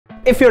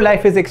If your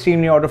life is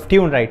extremely out of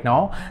tune right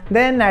now,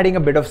 then adding a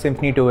bit of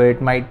symphony to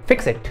it might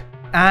fix it.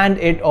 And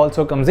it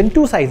also comes in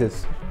two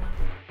sizes.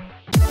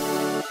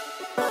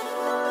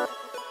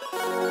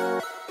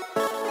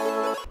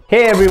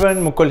 Hey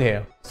everyone, Mukul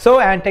here. So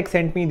Antec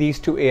sent me these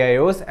two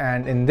AIOs,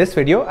 and in this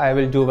video I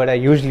will do what I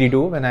usually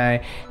do when I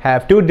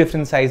have two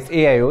different sized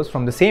AIOs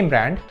from the same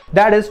brand.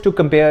 That is to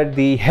compare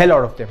the hell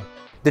out of them.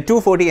 The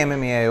 240mm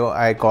AIO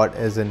I got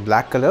is in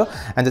black color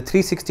and the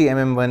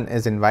 360mm one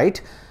is in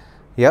white.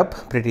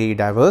 Yep, pretty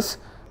diverse.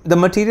 The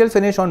material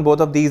finish on both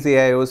of these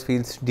AIOs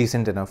feels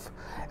decent enough.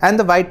 And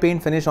the white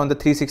paint finish on the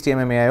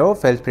 360mm AIO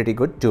felt pretty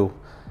good too.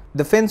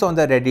 The fins on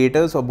the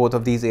radiators of both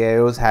of these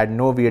AIOs had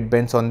no weird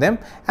bends on them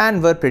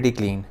and were pretty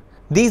clean.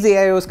 These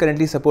AIOs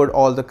currently support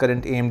all the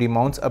current AMD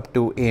mounts up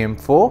to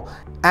AM4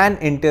 and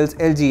Intel's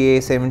LGA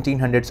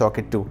 1700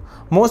 socket too.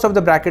 Most of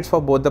the brackets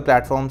for both the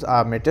platforms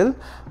are metal.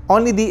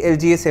 Only the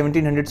LGA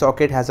 1700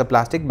 socket has a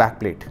plastic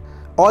backplate.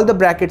 All the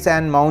brackets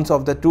and mounts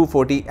of the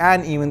 240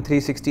 and even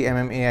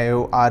 360mm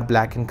AIO are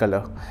black in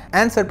color.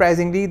 And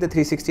surprisingly, the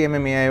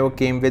 360mm AIO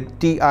came with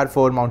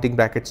TR4 mounting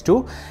brackets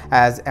too,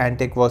 as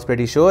Antec was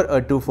pretty sure a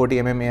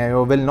 240mm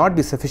AIO will not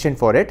be sufficient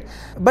for it.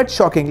 But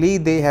shockingly,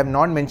 they have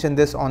not mentioned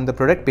this on the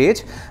product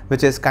page,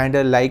 which is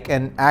kinda like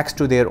an axe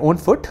to their own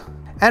foot.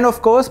 And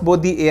of course,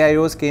 both the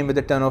AIOs came with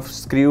a ton of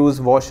screws,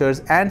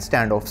 washers and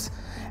standoffs.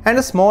 And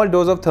a small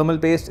dose of thermal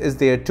paste is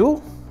there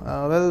too.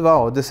 Well,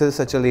 wow, this is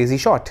such a lazy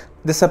shot.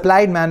 The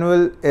supplied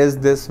manual is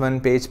this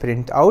one-page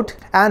printout,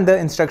 and the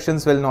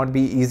instructions will not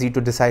be easy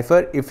to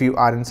decipher if you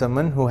aren't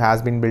someone who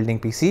has been building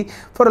PC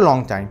for a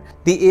long time.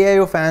 The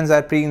AIO fans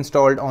are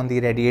pre-installed on the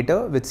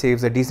radiator, which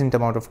saves a decent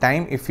amount of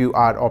time if you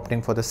are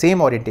opting for the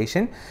same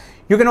orientation.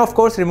 You can of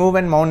course remove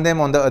and mount them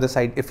on the other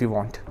side if you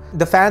want.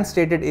 The fan's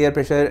stated air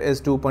pressure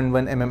is 2.1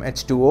 mm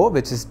H2O,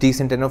 which is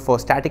decent enough for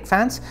static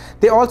fans.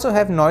 They also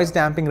have noise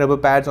damping rubber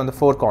pads on the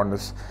four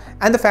corners.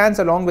 And the fans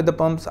along with the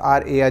pumps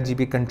are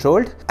ARGB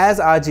controlled, as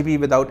RGB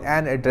without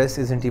an address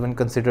isn't even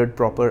considered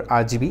proper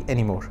RGB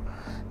anymore.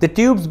 The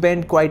tubes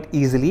bend quite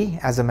easily.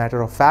 As a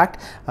matter of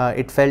fact,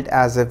 it felt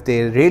as if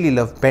they really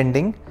love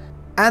bending.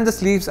 And the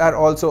sleeves are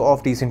also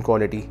of decent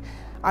quality.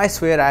 I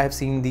swear I have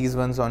seen these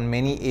ones on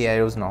many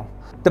AIOs now.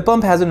 The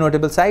pump has a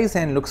notable size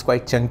and looks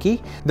quite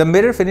chunky. The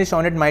mirror finish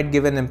on it might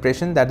give an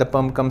impression that the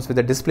pump comes with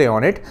a display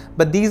on it,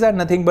 but these are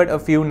nothing but a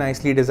few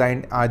nicely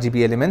designed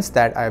RGB elements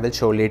that I will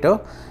show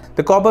later.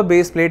 The copper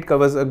base plate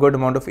covers a good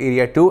amount of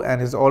area too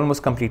and is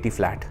almost completely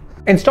flat.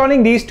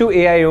 Installing these two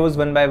AIOs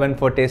one by one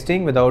for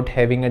testing without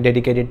having a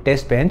dedicated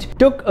test bench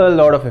took a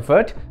lot of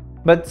effort,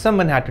 but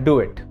someone had to do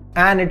it.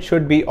 And it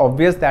should be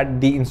obvious that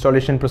the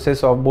installation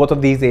process of both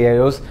of these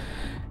AIOs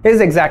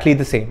is exactly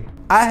the same.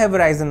 I have a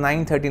Ryzen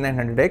 9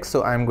 3900X,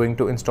 so I'm going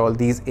to install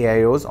these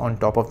AIOs on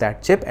top of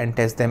that chip and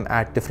test them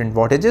at different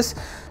wattages.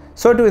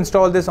 So to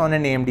install this on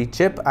an AMD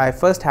chip, I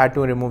first had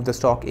to remove the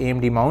stock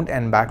AMD mount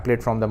and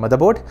backplate from the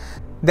motherboard.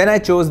 Then I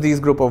chose these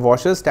group of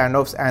washers,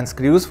 standoffs and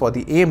screws for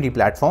the AMD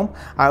platform.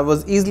 I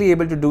was easily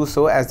able to do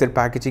so as their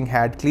packaging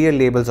had clear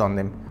labels on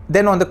them.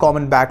 Then on the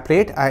common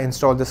backplate, I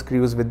installed the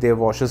screws with their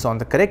washers on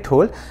the correct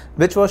hole,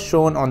 which was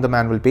shown on the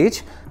manual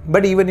page.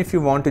 But even if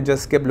you want to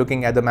just skip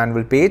looking at the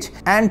manual page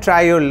and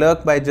try your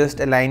luck by just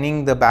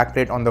aligning the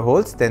backplate on the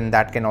holes, then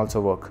that can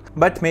also work.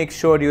 But make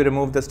sure you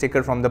remove the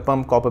sticker from the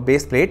pump copper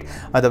base plate,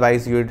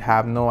 otherwise you'd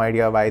have no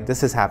idea why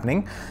this is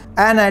happening.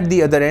 And at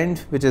the other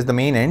end, which is the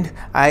main end,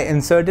 I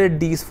inserted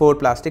these four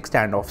plastic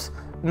standoffs.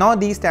 Now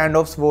these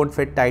standoffs won't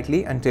fit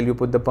tightly until you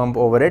put the pump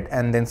over it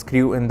and then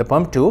screw in the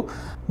pump too.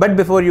 But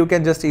before you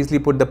can just easily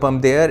put the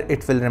pump there,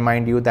 it will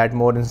remind you that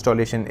more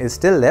installation is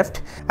still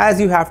left,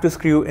 as you have to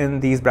screw in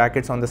these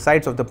brackets on the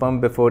sides of the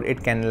pump before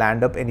it can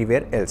land up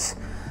anywhere else.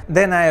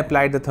 Then I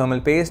applied the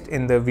thermal paste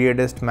in the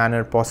weirdest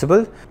manner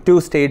possible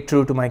to stay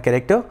true to my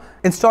character.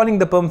 Installing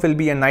the pump will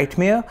be a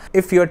nightmare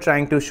if you're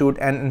trying to shoot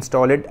and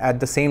install it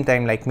at the same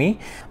time like me,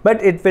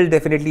 but it will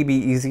definitely be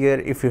easier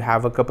if you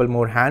have a couple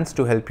more hands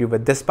to help you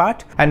with this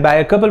part. And by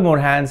a couple more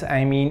hands,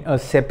 I mean a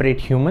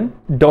separate human.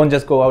 Don't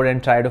just go out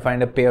and try to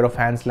find a pair of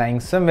hands lying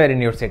somewhere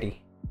in your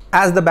city,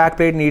 as the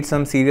backplate needs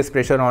some serious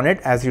pressure on it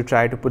as you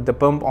try to put the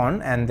pump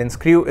on and then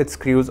screw its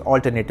screws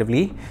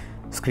alternatively.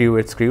 Screw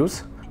its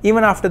screws.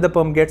 Even after the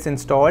pump gets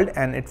installed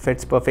and it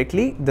fits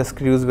perfectly, the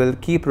screws will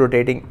keep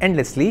rotating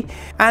endlessly,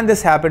 and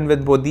this happened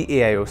with both the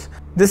AIOs.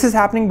 This is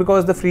happening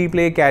because the free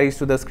play carries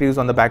to the screws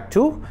on the back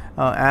too,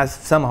 as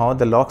somehow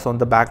the locks on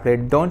the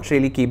backplate don't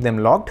really keep them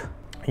locked.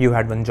 You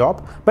had one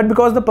job. But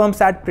because the pump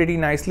sat pretty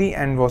nicely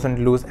and wasn't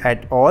loose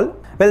at all,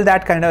 well,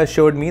 that kinda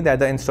assured me that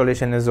the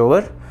installation is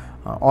over.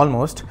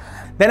 Almost.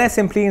 Then I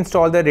simply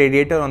installed the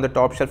radiator on the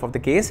top shelf of the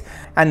case,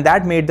 and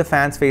that made the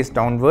fans face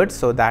downwards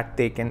so that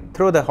they can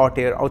throw the hot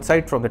air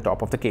outside from the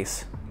top of the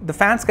case. The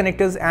fans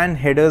connectors and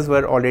headers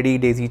were already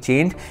daisy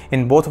chained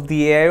in both of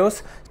the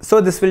AIOs,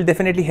 so this will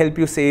definitely help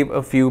you save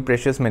a few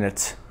precious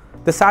minutes.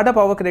 The SATA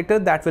power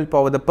connector that will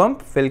power the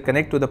pump will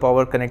connect to the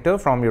power connector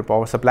from your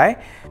power supply,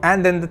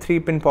 and then the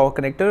 3-pin power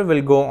connector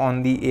will go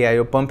on the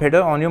AIO pump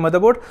header on your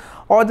motherboard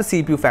or the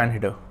CPU fan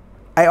header.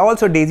 I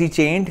also daisy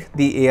chained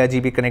the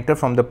ARGB connector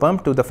from the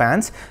pump to the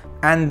fans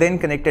and then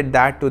connected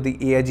that to the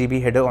ARGB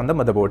header on the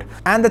motherboard.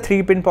 And the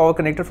 3-pin power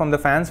connector from the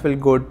fans will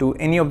go to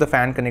any of the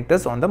fan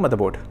connectors on the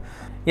motherboard.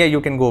 Yeah,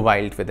 you can go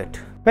wild with it.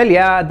 Well,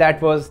 yeah, that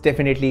was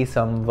definitely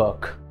some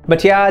work.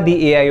 But yeah, the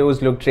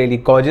AIOs looked really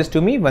gorgeous to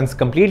me once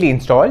completely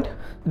installed.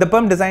 The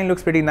pump design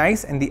looks pretty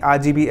nice and the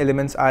RGB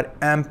elements are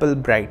ample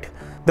bright.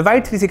 The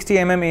white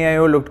 360mm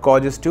AIO looked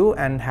gorgeous too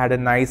and had a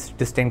nice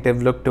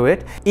distinctive look to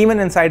it, even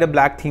inside a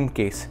black themed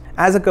case.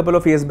 As a couple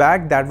of years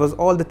back, that was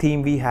all the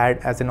theme we had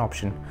as an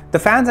option. The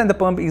fans and the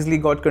pump easily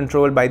got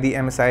controlled by the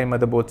MSI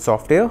motherboard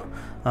software.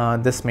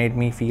 This made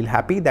me feel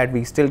happy that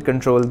we still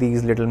control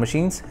these little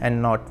machines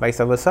and not vice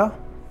versa.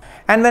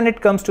 And when it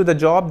comes to the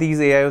job these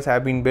AIOs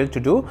have been built to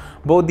do,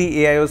 both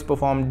the AIOs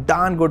perform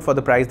darn good for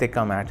the price they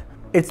come at.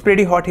 It's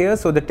pretty hot here,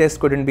 so the test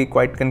couldn't be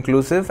quite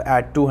conclusive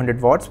at 200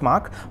 watts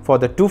mark for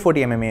the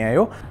 240mm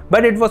AIO,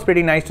 but it was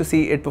pretty nice to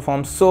see it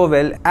perform so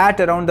well at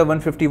around the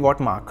 150 watt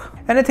mark.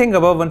 Anything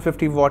above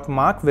 150 watt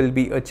mark will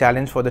be a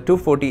challenge for the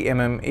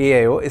 240mm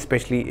AIO,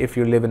 especially if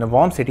you live in a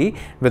warm city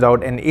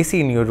without an AC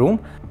in your room.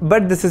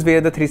 But this is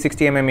where the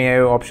 360mm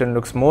AIO option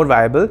looks more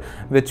viable,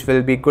 which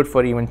will be good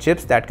for even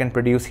chips that can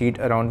produce heat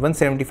around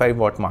 175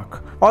 watt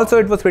mark. Also,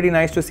 it was pretty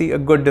nice to see a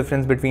good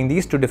difference between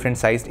these two different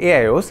sized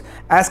AIOs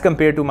as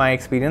compared to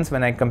my experience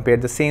when I compared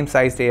the same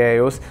sized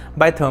AIOs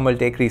by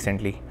Thermaltake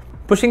recently.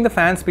 Pushing the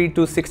fan speed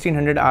to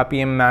 1600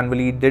 RPM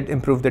manually did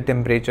improve the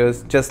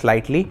temperatures just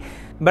slightly,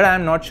 but I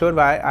am not sure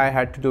why I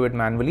had to do it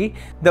manually.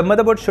 The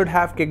motherboard should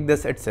have kicked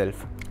this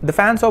itself. The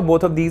fans of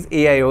both of these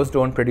AIOs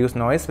don't produce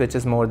noise, which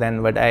is more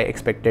than what I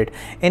expected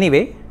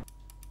anyway.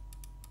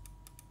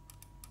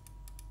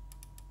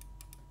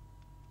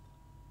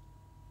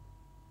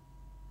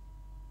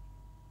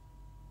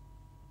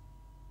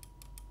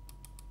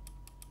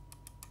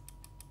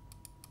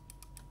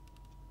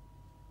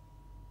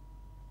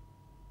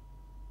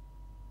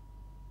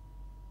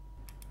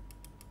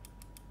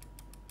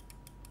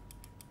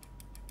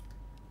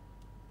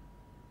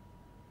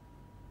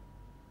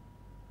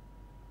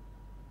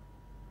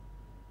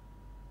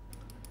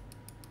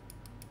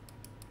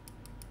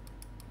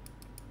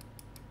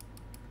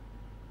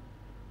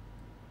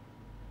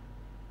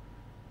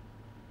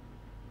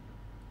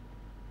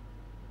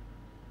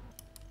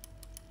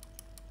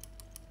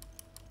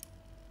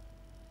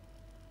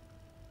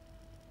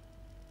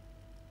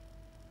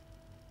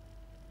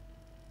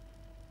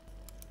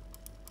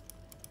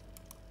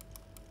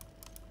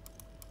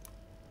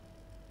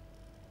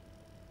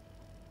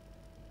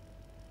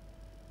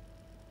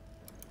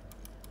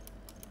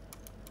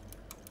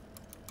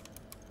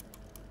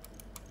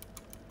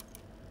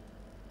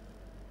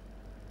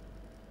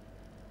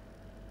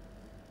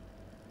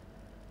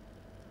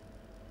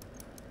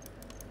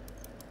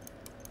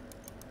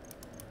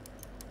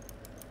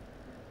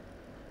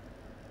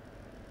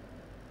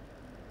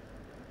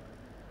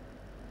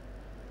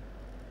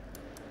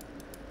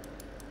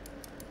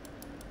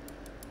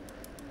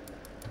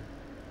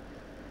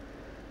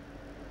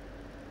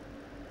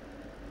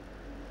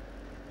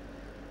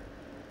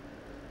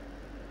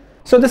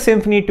 So the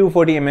Symphony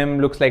 240mm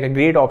looks like a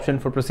great option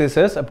for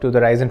processors up to the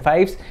Ryzen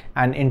 5s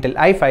and Intel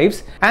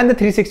i5s, and the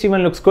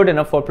 361 looks good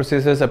enough for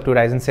processors up to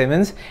Ryzen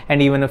 7s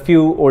and even a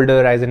few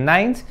older Ryzen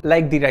 9s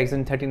like the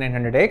Ryzen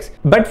 3900X.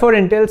 But for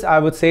Intels, I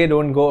would say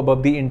don't go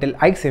above the Intel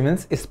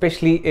i7s,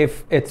 especially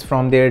if it's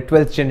from their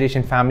 12th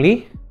generation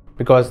family,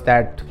 because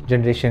that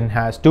generation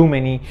has too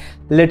many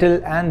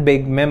little and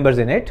big members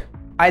in it.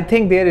 I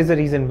think there is a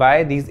reason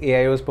why these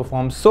AIOs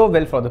perform so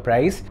well for the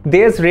price.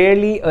 There's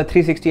rarely a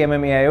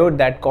 360mm AIO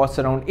that costs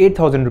around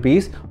 8,000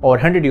 rupees or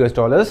 $100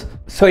 US.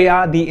 So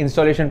yeah, the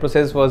installation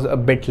process was a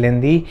bit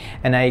lengthy,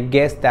 and I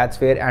guess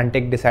that's where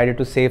Antec decided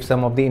to save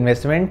some of the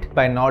investment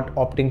by not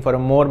opting for a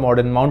more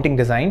modern mounting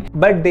design.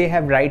 But they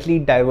have rightly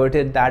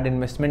diverted that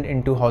investment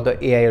into how the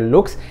AIO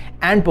looks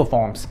and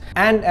performs.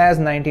 And as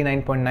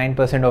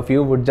 99.9% of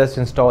you would just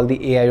install the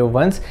AIO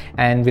once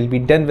and will be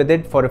done with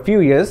it for a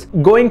few years,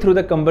 going through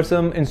the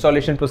cumbersome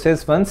installation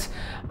process once,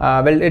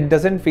 well, it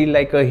doesn't feel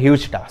like a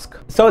huge task.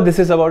 So this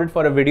is about it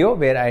for a video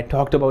where I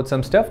talked about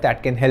some stuff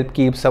that can help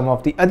keep some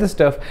of the other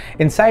stuff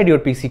inside your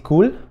PC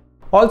cool.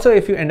 Also,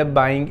 if you end up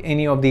buying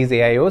any of these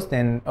AIOs,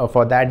 then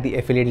for that the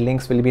affiliate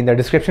links will be in the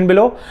description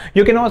below.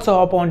 You can also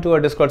hop on to our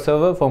Discord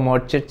server for more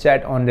chit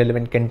chat on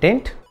relevant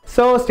content.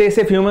 So stay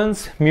safe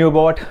humans,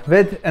 Mewbot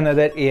with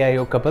another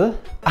AIO couple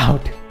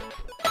out.